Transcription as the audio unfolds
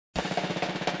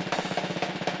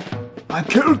I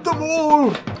killed them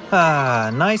all!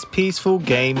 Ah, nice peaceful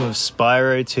game of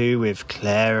Spyro 2 with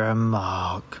Claire and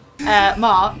Mark.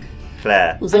 Mark.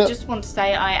 Claire. I just want to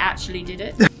say I actually did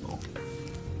it.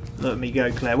 Let me go,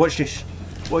 Claire. Watch this.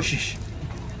 Watch this.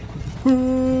 I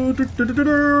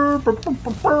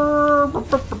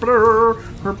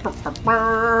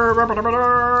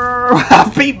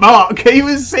beat Mark. He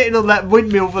was sitting on that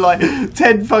windmill for like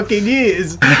 10 fucking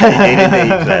years.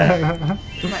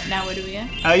 Right, now where do we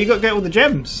go? You got to get all the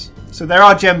gems. So there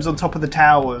are gems on top of the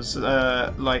towers,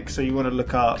 so you want to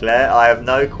look up. Claire, I have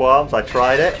no qualms. I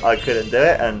tried it. I couldn't do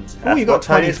it, and Oh, you got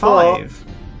Tony's 25.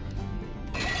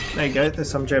 There you go. There's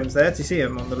some gems there. Do you see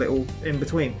them on the little in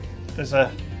between? There's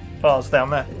bars down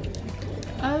there.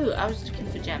 Oh, I was looking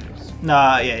for gems.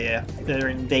 Nah, yeah. They're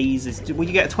in daisies. Will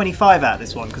you get a 25 out of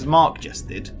this one? Because Mark just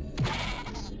did.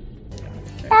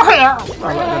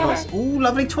 Ooh,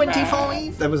 lovely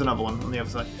 25. There was another one on the other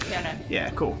side. Yeah, no. Yeah,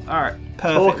 cool. All right,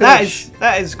 perfect.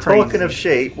 That is crazy. Talking of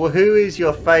sheep, well, who is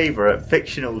your favourite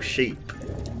fictional sheep?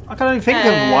 I can only think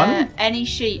of one. Any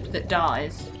sheep that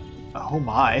dies. Oh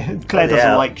my, Claire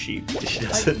doesn't like sheep. She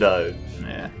doesn't know.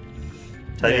 Yeah.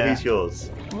 Tony, who's yours?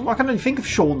 Well, I can only think of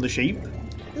Shaun the sheep.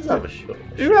 There's other sheep.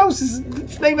 Who else is?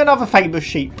 Name another famous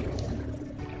sheep.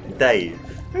 Dave.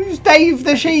 Who's Dave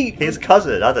the sheep? His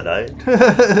cousin. I don't know.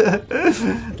 I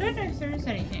don't know if there is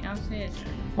anything else here.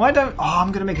 Why don't? Oh, I'm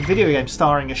going to make a video game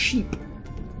starring a sheep.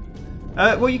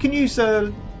 Well, you can use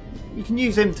him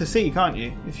to see, can't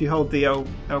you? If you hold the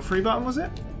L3 button, was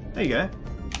it? There you go.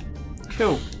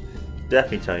 Cool.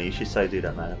 Definitely, Tony. You should so do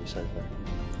that, man. That'd be so fun.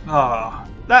 Ah,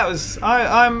 that was.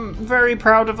 I'm very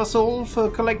proud of us all for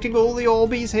collecting all the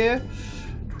Orbeez here.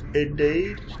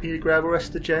 Indeed. You need to grab the rest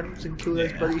of the gems and kill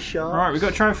those bloody sharks. Alright, we've got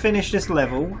to try and finish this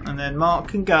level, and then Mark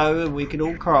can go and we can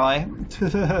all cry.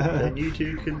 Then you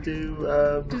two can do.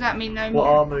 Does that mean no what more?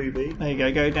 our movie? There you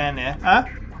go, go down there. Huh?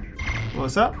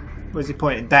 What's up? Where's he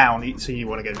pointing? Down, so you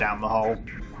want to go down the hole.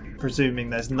 Presuming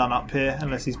there's none up here,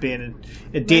 unless he's being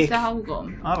a dick. Where's the hole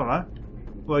gone? I don't know.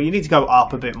 Well, you need to go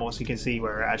up a bit more so you can see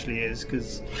where it actually is,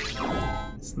 because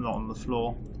it's not on the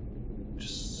floor.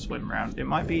 Just swim around. It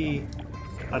might be...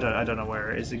 I don't know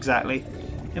where it is exactly.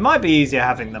 It might be easier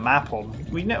having the map on.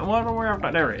 We know where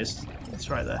there it is. It's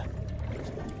right there.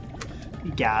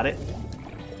 You got it.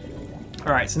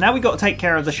 Alright, so now we've got to take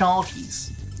care of the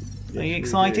sharkies. Are you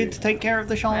excited to take care of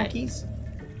the sharkies?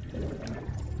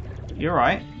 Right. You're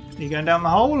right. Are you going down the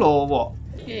hole or what?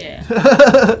 Yeah.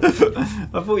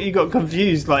 I thought you got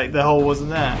confused, like the hole wasn't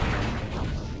there.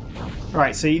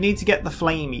 Right, so you need to get the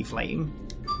flamey flame,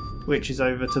 which is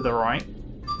over to the right.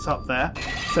 It's up there.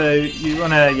 So you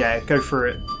want to, go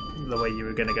through it the way you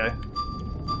were going to go.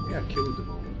 Yeah, I killed them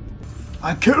all.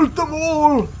 I killed them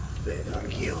all! I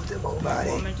killed them all, buddy.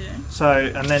 What am I doing?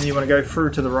 So, and then you want to go through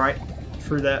to the right.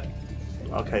 Through there.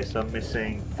 Okay, so I'm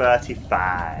missing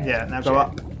 35. Yeah, now go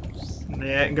up.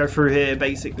 Yeah, and go through here,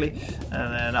 basically.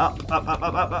 And then up.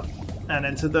 And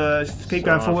then to the... Keep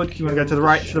going forward. You want to go to the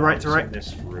right, to the right, to the right.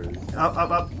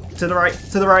 Up. To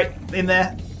the right. In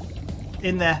there.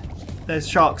 There's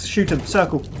sharks. Shoot them.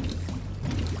 Circle.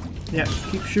 Yeah,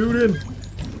 keep shooting.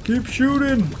 Keep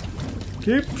shooting.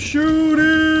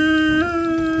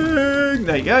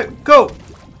 There you go. Cool.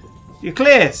 You're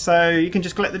clear, so you can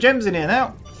just collect the gems in here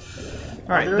now.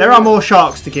 Alright, there are more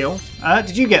sharks to kill.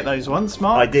 Did you get those ones,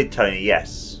 Mark? I did, Tony,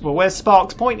 yes. Well, where's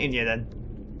Sparks pointing you then?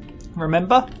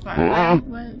 Remember? Right,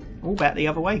 where? Oh, back the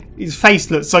other way. His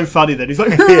face looks so funny then. He's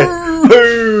like, Yeah.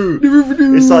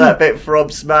 It's like that bit from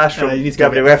Smash from you need to go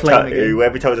Gavin a bit flame who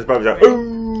every time his brother's like,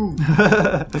 ooh!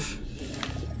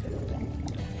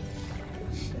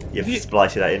 You have to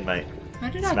splice that in, mate. Where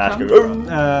did I Smash come goes, from?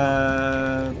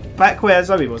 Back where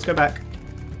Zoe was. Go back.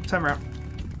 Turn around.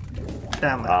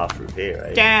 Down there. Ah, through here,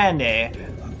 eh? Down there.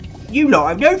 You lot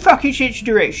have no fucking sense of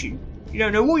direction. You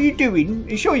don't know what you're doing.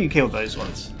 You sure you killed those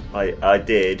ones? I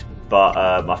did, but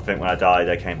I think when I died,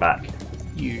 they came back.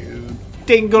 You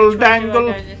dingle dangle.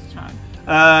 Where do I go this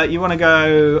time? You want to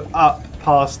go up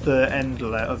past the end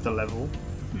of the level.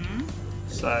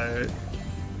 So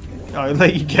I'll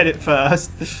let you get it first,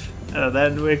 and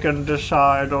then we can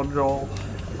decide on your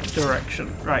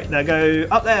direction. Right, now go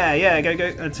up there. Yeah,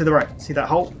 go to the right. See that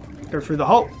hole? Go through the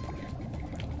hole.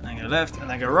 Then go left, and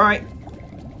then go right.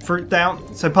 Through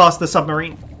down. So past the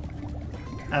submarine,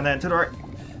 and then to the right.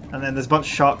 And then there's a bunch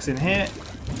of sharks in here.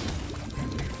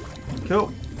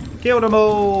 Cool. Kill them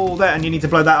all there, and you need to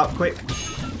blow that up quick.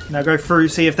 Now go through,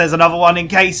 see if there's another one in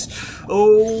case.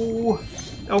 Oh,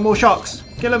 more sharks.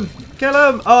 Kill him. Kill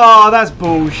him. Oh, that's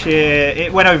bullshit.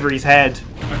 It went over his head.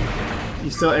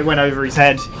 It went over his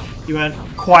head. You weren't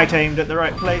quite aimed at the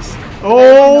right place.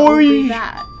 Oh, do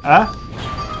that. huh?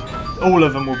 All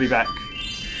of them will be back.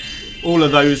 All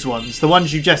of those ones. The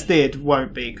ones you just did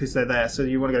won't be because they're there. So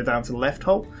you want to go down to the left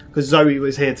hole because Zoe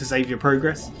was here to save your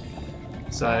progress.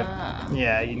 So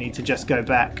yeah, you need to just go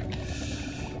back.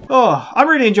 Oh, I'm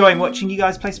really enjoying watching you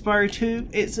guys play Spyro 2.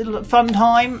 It's a fun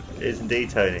time. It is indeed,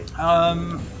 Tony.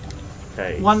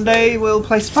 Okay, One day we'll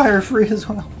play Spyro 3 as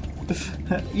well.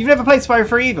 You've never played Spyro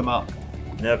 3 either, Mark?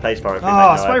 Never played Spyro 3.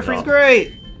 Oh, Spyro 3's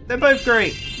great. They're both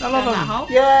great. I love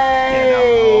them.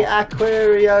 Yay!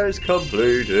 Aquario's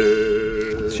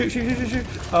completed. Shoot.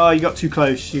 Oh, you got too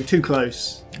close. You're too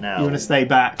close. No. You want to stay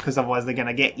back because otherwise they're going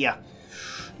to get you.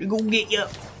 They're going to get you.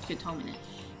 Should told me.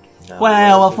 No,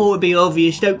 Well, I thought it'd be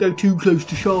obvious. Don't go too close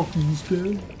to sharkies,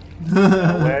 girl.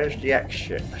 Where's the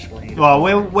exit? That's what I need. Well,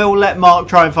 we'll let Mark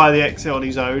try and find the exit on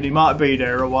his own. He might be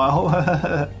there a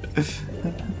while.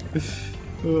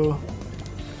 Oh.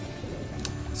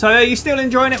 So, are you still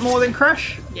enjoying it more than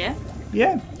Crash? Yeah.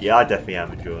 Yeah. Yeah, I definitely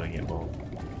am enjoying it more.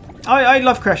 I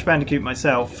love Crash Bandicoot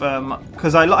myself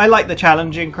because I like the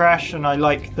challenging Crash and I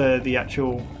like the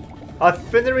actual. I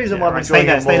think the reason why I'm Stay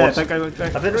enjoying there. it more. Don't go. I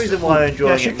think the reason why I'm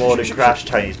enjoying shoot, it more shoot, than shoot, Crash, shoot.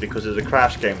 Tony, is because of the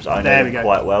Crash games I There know we go.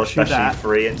 quite well, Shoot especially that.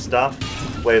 3 and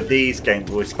stuff. Where these games,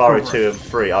 with Spyro 2 and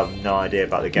 3, I have no idea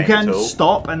about the You game can at all.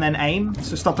 stop and then aim.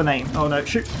 So stop and aim. Oh no!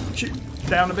 Shoot!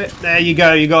 Down a bit. There you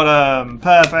go. You got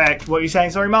perfect. What are you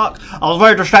saying? Sorry, Mark. I was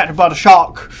very distracted by the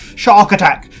shark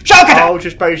attack. I was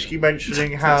just basically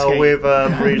mentioning how with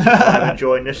reason why I'm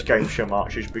enjoying this game so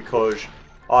much is because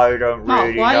I don't Mark,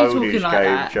 really why are you know these talking like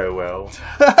games that? so well.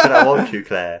 But I want to,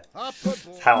 Claire.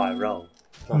 That's how I roll.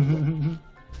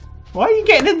 Why are you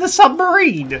getting in the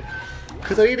submarine?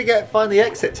 Because I need to find the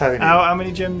exit, Tony. How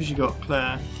many gems you got,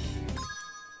 Claire?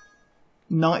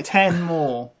 10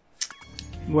 more.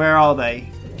 Where are they?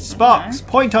 Sparks,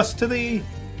 point us to the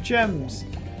gems.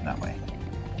 That way.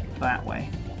 That way.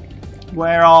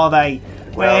 Where are they?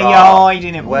 Where are you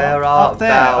hiding it? Where Up are there.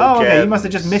 thou Oh, okay. You gems? must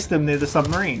have just missed them near the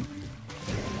submarine.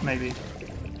 Maybe.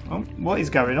 Oh, what is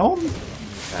going on?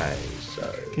 Okay,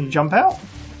 so... Can you jump out?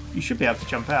 You should be able to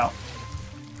jump out.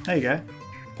 There you go.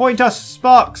 Point us,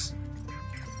 Sparks.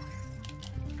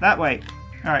 That way.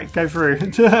 Alright, go through.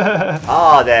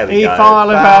 Ah, there we He go.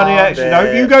 finally found the Found exit. No,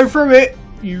 it. you go through it,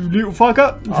 you little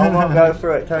fucker. I won't go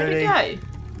through it, Where'd Tony. it go?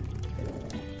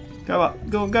 Go up.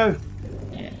 Go.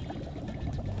 Yeah.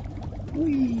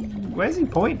 Whee. Where's he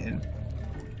pointing?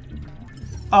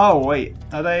 Oh, wait.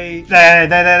 Are they...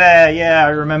 There. Yeah, I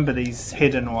remember these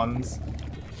hidden ones.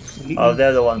 Oh,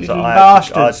 they're the ones that Little I had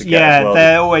to bastards. get Yeah, as well.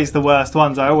 they're always the worst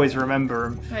ones. I always remember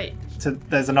them. Wait.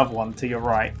 There's another one to your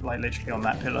right, like literally on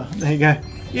that pillar. There you go.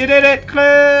 You did it,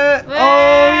 Claire! Oh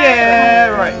yeah!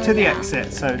 Right, to the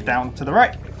exit. So down to the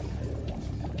right.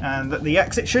 And the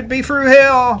exit should be through here.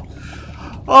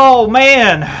 Oh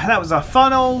man, that was a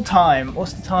fun old time.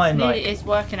 What's the time like? It's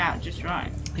working out just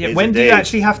right. Yeah, Yes, when do you indeed.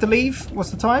 actually have to leave? What's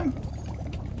the time?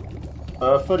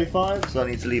 35, so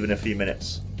I need to leave in a few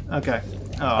minutes. Okay.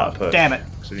 Oh, Output. damn it.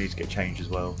 So we need to get changed as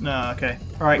well. No, okay.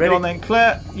 Alright, Ready? go on then,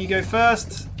 Claire. You go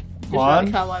first. like 1,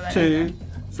 how I went 2,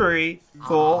 3,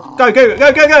 4. Go!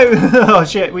 Oh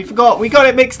shit, we forgot. We got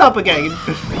it mixed up again.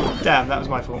 Damn, that was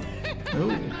my fault.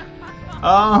 Ooh.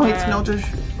 Oh, it's not just...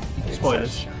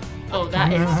 Spoilers. Oh,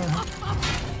 that is.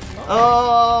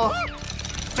 Oh!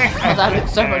 Oh, that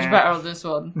looks so much better on this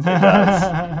one.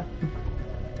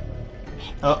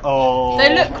 Uh-oh.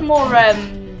 They look more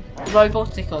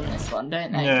robotic on this one,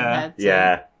 don't they? Yeah. compared to-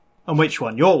 Yeah. On which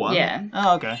one? Your one? Yeah.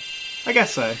 Oh, okay. I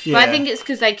guess so. Yeah. But I think it's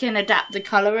because they can adapt the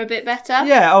colour a bit better.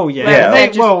 Yeah, oh yeah. Where they're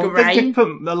They, just they grey. can put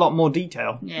a lot more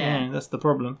detail. Yeah. That's the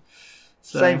problem.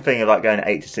 So, Same thing like going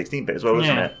 8 to 16 bit as well,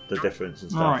 isn't Yeah. it? The difference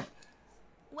and stuff. Alright.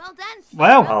 Well done, Spyro.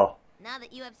 Well, Oh, Now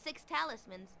that you have 6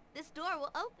 talismans, this door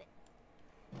will open.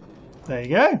 there you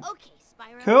go. Okay,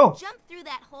 Spyro. Cool. Jump through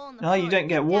that hole in the Oh, you floor don't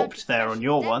get and down warped to there on Special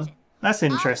your one. Dungeon. That's I'll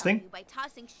help interesting. you by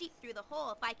tossing sheep through the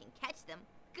hole if I can catch them.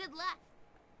 Good luck.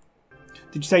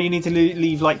 Did you say you need to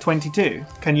leave like 22?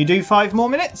 Can you do 5 more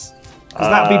minutes? Because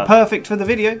that would be Uh, perfect for the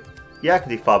video. yeah, I can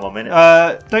do 5 more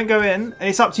minutes. Don't go in.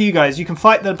 It's up to you guys. You can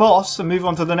fight the boss and move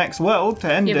on to the next world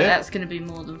to end Yeah, but it. that's going to be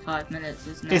more than 5 minutes,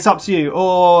 isn't it? It's up to you.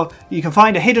 Or you can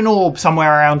find a hidden orb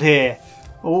somewhere around here.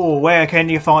 Oh, where can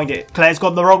you find it? Claire's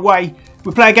gone the wrong way.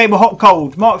 We play a game of hot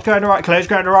cold. Mark's going the right. Claire's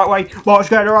going the right way. Mark's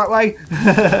going the right way.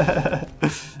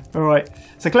 Alright.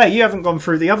 So Claire, you haven't gone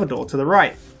through the other door to the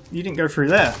right. You didn't go through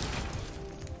there.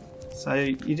 So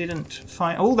you didn't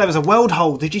find... Oh, there was a world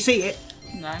hole. Did you see it?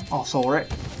 No. I saw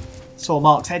it. Saw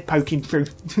Mark's head poking through.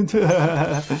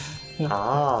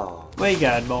 Ah. Where you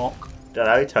going, Mark? Don't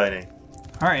know, Tony.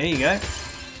 Alright, here you go.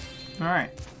 Alright.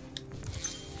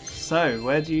 So,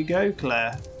 where do you go,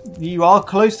 Claire? You are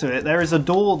close to it. There is a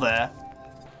door there.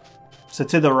 So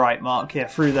to the right, Mark. Yeah,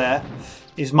 through there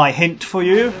is my hint for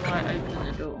you. Right, open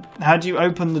the door. How do you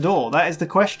open the door? That is the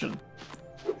question.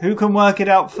 Who can work it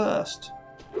out first?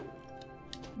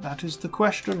 That is the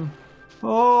question.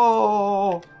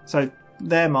 Oh! So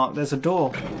there, Mark, there's a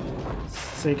door.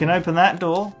 So you can open that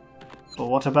door. But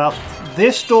what about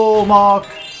this door, Mark?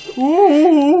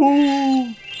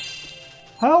 Ooh!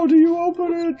 How do you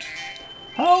open it?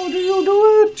 How do you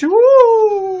do it?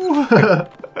 Ooh!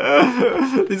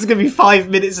 This is going to be 5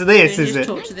 minutes of this, Can you is just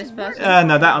it? talk to this person?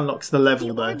 No, that unlocks the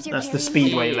level though. That's the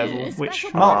speedway level, which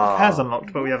Mark has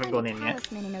unlocked, but we haven't gone in yet.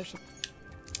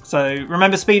 So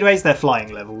remember speedways? They're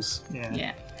flying levels.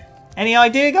 Yeah. Any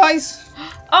idea, guys?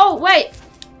 Oh wait,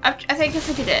 I think I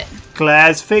figured it.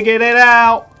 Claire's figured it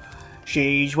out.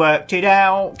 She's worked it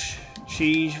out.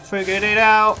 She's figured it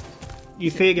out. You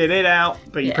figured it out,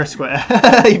 but you press square.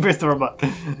 You press the wrong button.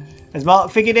 Has Mark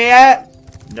figured it out?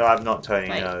 No, I've not, Tony.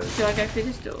 Wait, No. do I go through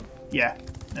this door? Yeah.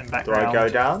 And back Do round. I go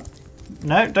down?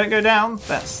 No, don't go down.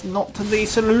 That's not the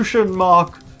solution,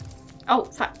 Mark. Oh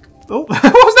fuck. Oh, what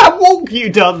was that walk you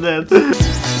done then?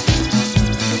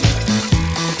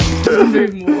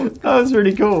 That was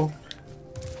really cool.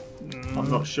 I'm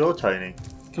not sure, Tony.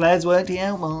 Claire's worked it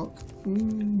out, Mark.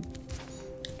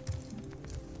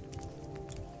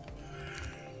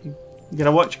 You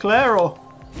gonna watch Claire or?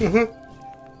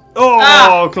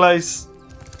 Oh, close.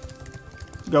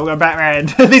 Go back round.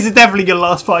 This is definitely gonna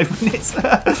last 5 minutes.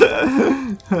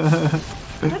 I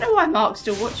don't know why Mark's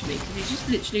still watching me, because he just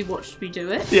literally watched me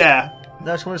do it. Yeah.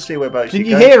 No, I just want to see whereabouts Can you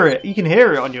you go. hear it? You can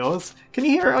hear it on yours. Can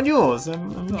you hear it on yours?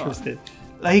 I'm interested.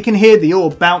 Like, you can hear the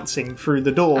orb bouncing through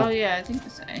the door. Oh yeah, I think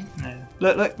so. Yeah.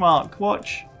 Look, Mark.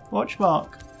 Watch,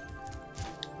 Mark.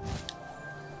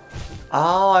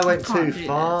 Oh, I went can't too do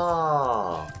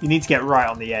far. You need to get right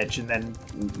on the edge and then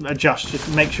adjust.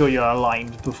 Just make sure you're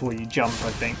aligned before you jump, I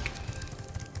think.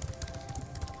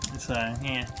 So,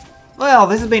 yeah. Well,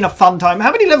 this has been a fun time.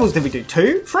 How many levels did we do?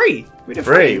 2? 3? We did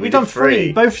 3. We've done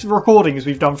 3. Both recordings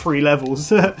we've done 3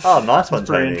 levels. Oh, nice one, That's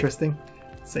very Tony. interesting.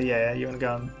 So, yeah, you want to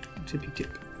go on tippy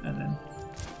tip and then...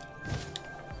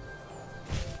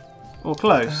 Or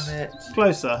close. Damn it.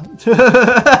 Closer.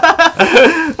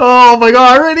 Oh my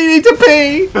god, I really need to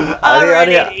pee! I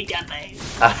really need to pee.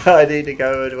 I need to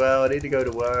go as well. I need to go to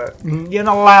work. You're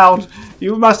not allowed.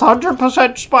 You must 100%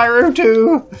 Spyro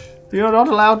 2. You're not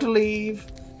allowed to leave.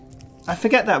 I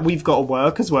forget that we've got to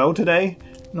work as well today.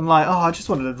 And I'm like, oh, I just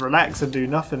wanted to relax and do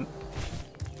nothing.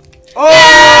 Oh,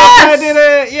 Yes! I did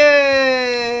it!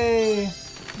 Yay!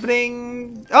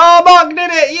 Bring. Oh, Mark did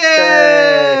it!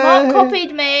 Yay! Mark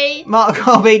copied me. Mark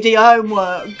copied the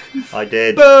homework. I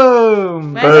did.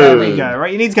 Boom! Where's There Zoe? we go.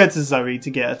 Right, you need to go to Zoe to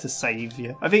get her to save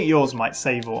you. I think yours might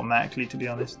save automatically, to be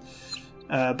honest.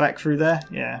 Back through there?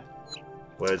 Yeah.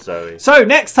 Where's Zoe? So,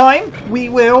 next time, we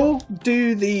will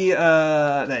do the...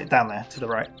 down there, to the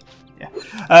right.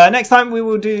 Yeah. Next time, we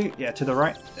will do... Yeah, to the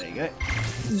right. There you go.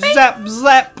 Zap,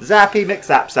 zap. Zappy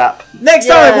McZap. Next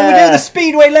time, we will do Yeah. the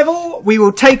Speedway level. We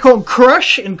will take on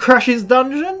Crush in Crush's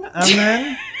dungeon. And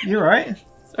then... You're right.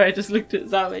 Sorry, I just looked at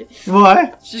Zoe.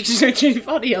 Why? She's looking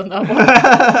funny on that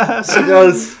one. She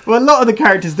does. Well, a lot of the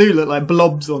characters do look like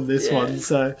blobs on this one,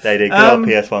 so... They did good on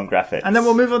PS1 graphics. And then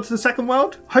we'll move on to the second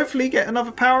world, hopefully get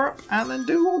another power-up, and then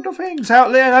do all the things.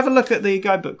 Have a look at the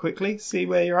guidebook quickly, see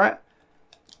where you're at.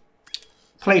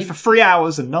 Played for 3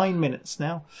 hours and 9 minutes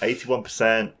now.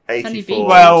 81%, Only 84. beat-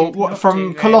 Well, did not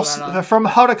from do very Coloss, well on. from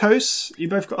HowDoGame, you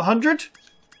both got 100.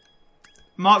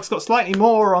 Mark's got slightly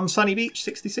more on Sunny Beach,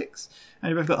 66.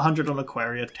 And you both got 100 on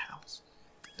Aquaria Towers.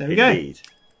 There we Indeed.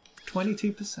 go.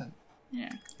 22%.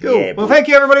 Yeah. Cool. Yeah, well, boy. thank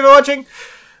you everybody for watching.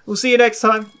 We'll see you next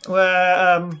time.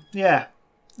 Where, yeah,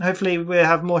 hopefully we'll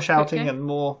have more shouting Okay. and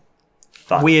more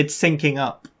Fun. weird syncing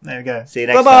up. There we go. See you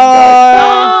next time, Bye-bye. guys.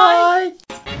 Bye.